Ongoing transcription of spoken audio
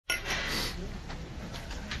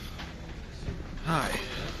Hi.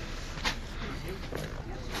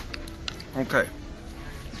 Okay.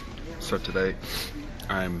 So today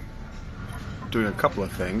I'm doing a couple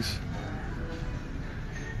of things.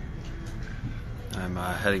 I'm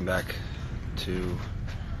heading back to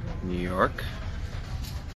New York,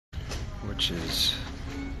 which is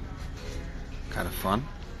kind of fun,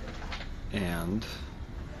 and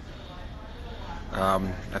I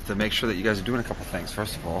have to make sure that you guys are doing a couple things.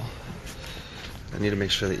 First of all, I need to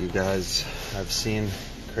make sure that you guys have seen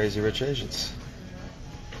Crazy Rich Asians.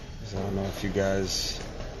 Because I don't know if you guys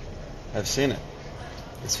have seen it.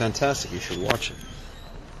 It's fantastic. You should watch it.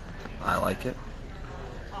 I like it.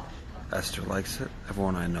 Esther likes it.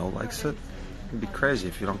 Everyone I know likes it. It'd be crazy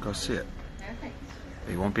if you don't go see it.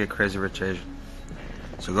 But you won't be a Crazy Rich Asian.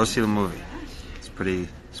 So go see the movie. It's pretty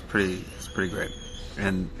great.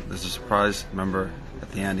 And there's a surprise. Remember,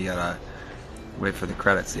 at the end you gotta wait for the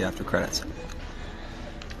credits, the after credits.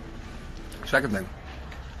 Second thing,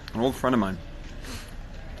 an old friend of mine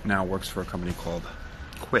now works for a company called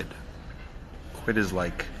Quid. Quid is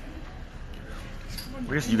like,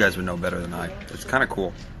 I guess you guys would know better than I. It's kind of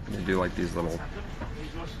cool. They do like these little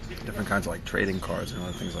different kinds of like trading cards and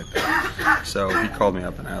other things like that. So he called me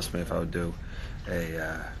up and asked me if I would do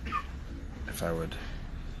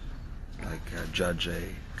judge a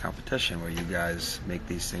competition where you guys make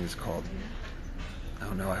these things called, I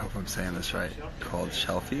don't know, I hope I'm saying this right, called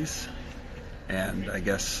shelfies. And I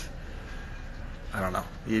guess, I don't know,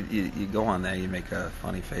 you go on there, you make a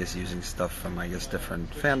funny face using stuff from, I guess, different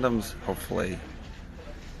fandoms. Hopefully,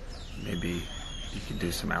 maybe you could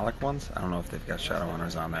do some Alec ones. I don't know if they've got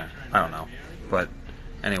Shadowrunners on there. I don't know. But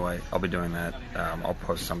anyway, I'll be doing that. I'll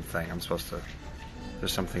post something.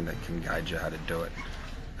 There's something that can guide you how to do it.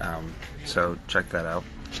 So check that out.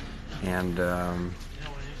 And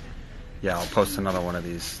yeah, I'll post another one of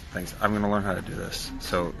these things. I'm going to learn how to do this.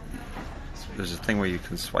 So there's a thing where you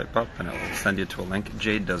can swipe up and it will send you to a link.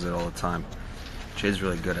 Jade does it all the time. Jade's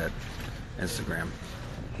really good at Instagram.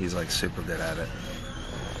 He's like super good at it.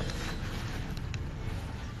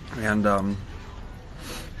 And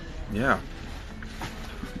yeah.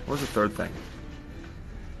 What was the third thing?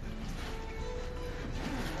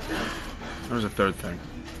 What was the third thing?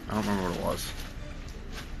 I don't remember what it was.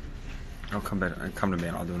 It'll come to me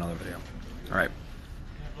and I'll do another video. Alright.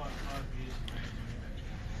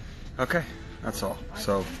 Okay, that's all.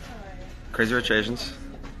 So, Crazy Rich Asians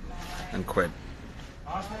and Quid.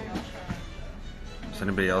 Is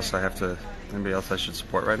anybody else I should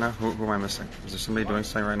support right now? Who am I missing? Is there somebody doing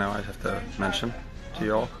something right now I have to mention to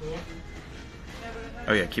y'all?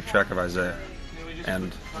 Oh yeah, keep track of Isaiah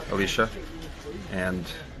and Alicia and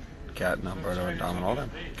Kat and Alberto and Dom and all them.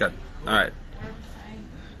 Good. Alright.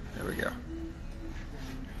 There we go.